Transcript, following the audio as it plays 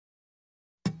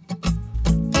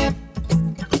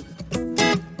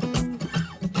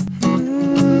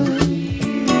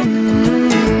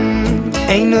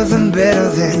Ain't nothing better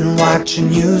than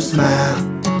watching you smile.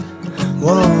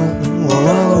 Whoa, whoa,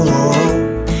 whoa,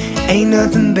 whoa. Ain't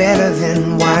nothing better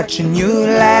than watching you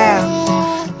laugh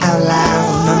out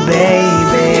loud, my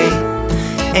baby.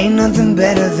 Ain't nothing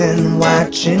better than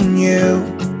watching you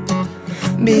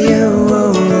be you.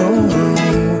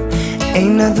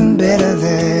 Ain't nothing better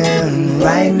than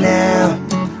right now.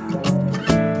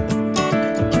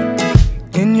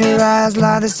 In your eyes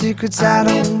lie the secrets I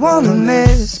don't wanna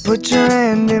miss. Put your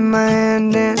hand in my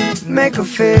hand and make a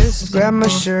fist. Grab my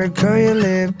shirt, curl your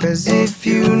lip as if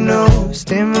you know.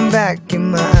 Staring back in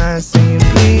my eyes saying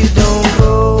please don't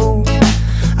go.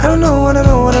 I don't know what I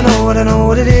know, what I know, what I know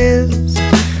what it is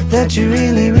that you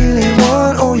really, really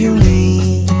want or you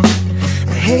need.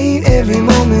 I hate every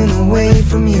moment away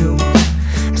from you.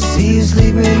 I see you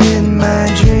sleeping in my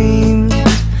dreams.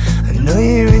 I know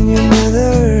you're in your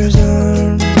mother's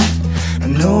arms. I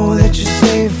know that you're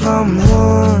safe from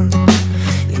harm.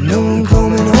 You know I'm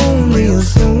coming home real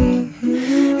soon,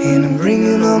 and I'm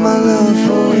bringing all my love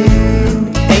for you.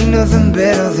 Ain't nothing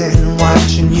better than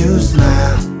watching you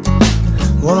smile.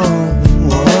 Whoa,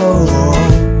 whoa, whoa.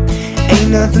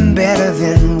 Ain't nothing better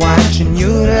than watching you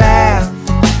laugh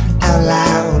out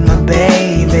loud, my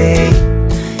baby.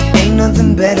 Ain't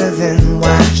nothing better than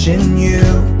watching you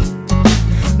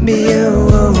be you.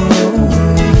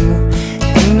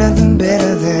 Ain't nothing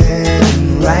better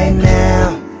than right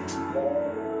now.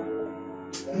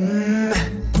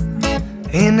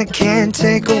 And I can't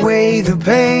take away the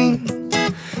pain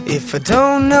if I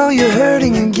don't know you're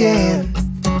hurting again.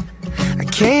 I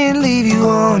can't leave you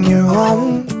on your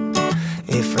own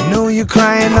if I know you're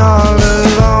crying all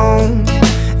alone.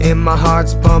 And my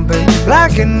heart's pumping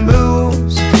black and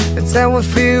blues. That's how I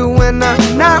feel when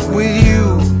I'm not with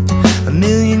you. A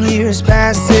million years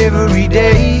pass every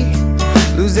day,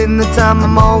 losing the time,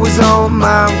 I'm always on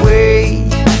my way.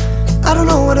 I don't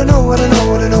know what I know, what I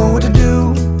know, what I know what to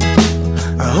do.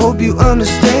 I hope you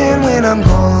understand when I'm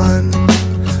gone.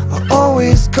 I'll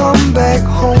always come back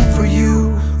home for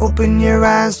you. Open your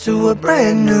eyes to a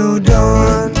brand new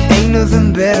dawn. Ain't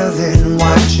nothing better than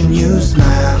watching you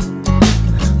smile.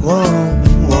 Whoa,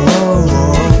 whoa,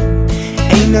 whoa.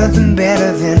 Ain't nothing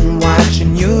better than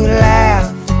watching you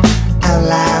laugh out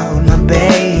loud, my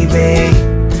baby.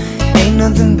 Ain't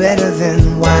nothing better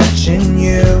than watching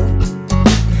you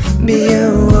be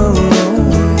you.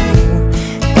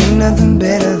 Ain't nothing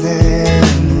better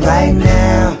than right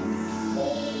now.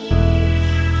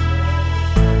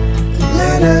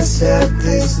 Let us have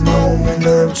this moment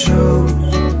of truth.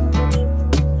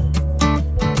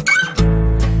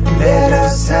 Let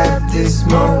us have this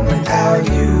moment our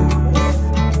youth.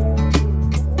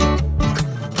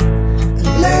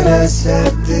 Let us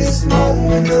have this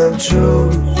moment of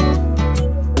truth.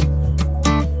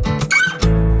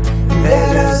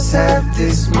 Let us have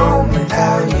this moment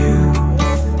our youth.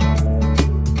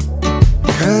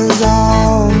 'Cause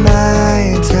all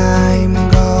my time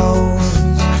goes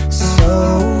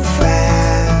so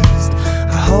fast.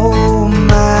 I hope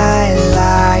my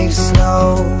life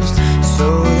slows so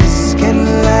this can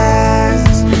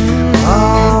last.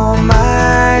 All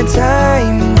my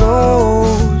time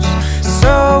goes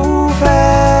so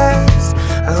fast.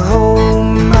 I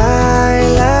hope my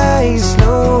life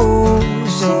slows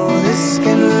so this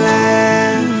can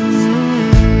last.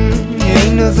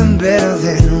 Ain't nothing better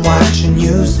than watching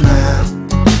you smile.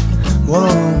 Whoa,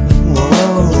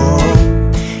 whoa, whoa.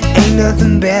 Ain't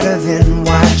nothing better than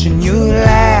watching you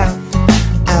laugh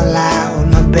out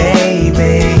loud, my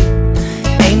baby.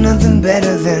 Ain't nothing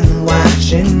better than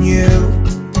watching you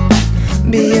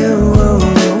be you.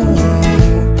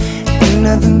 Ain't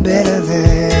nothing better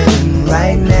than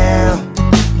right now.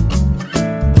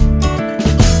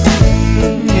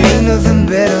 Ain't nothing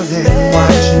better than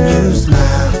watching you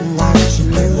smile.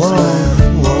 Whoa,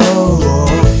 whoa, whoa.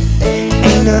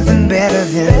 Ain't nothing better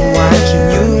than watching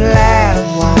you laugh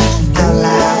out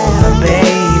loud, my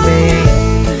baby.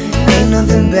 Ain't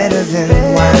nothing better than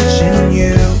watching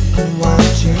you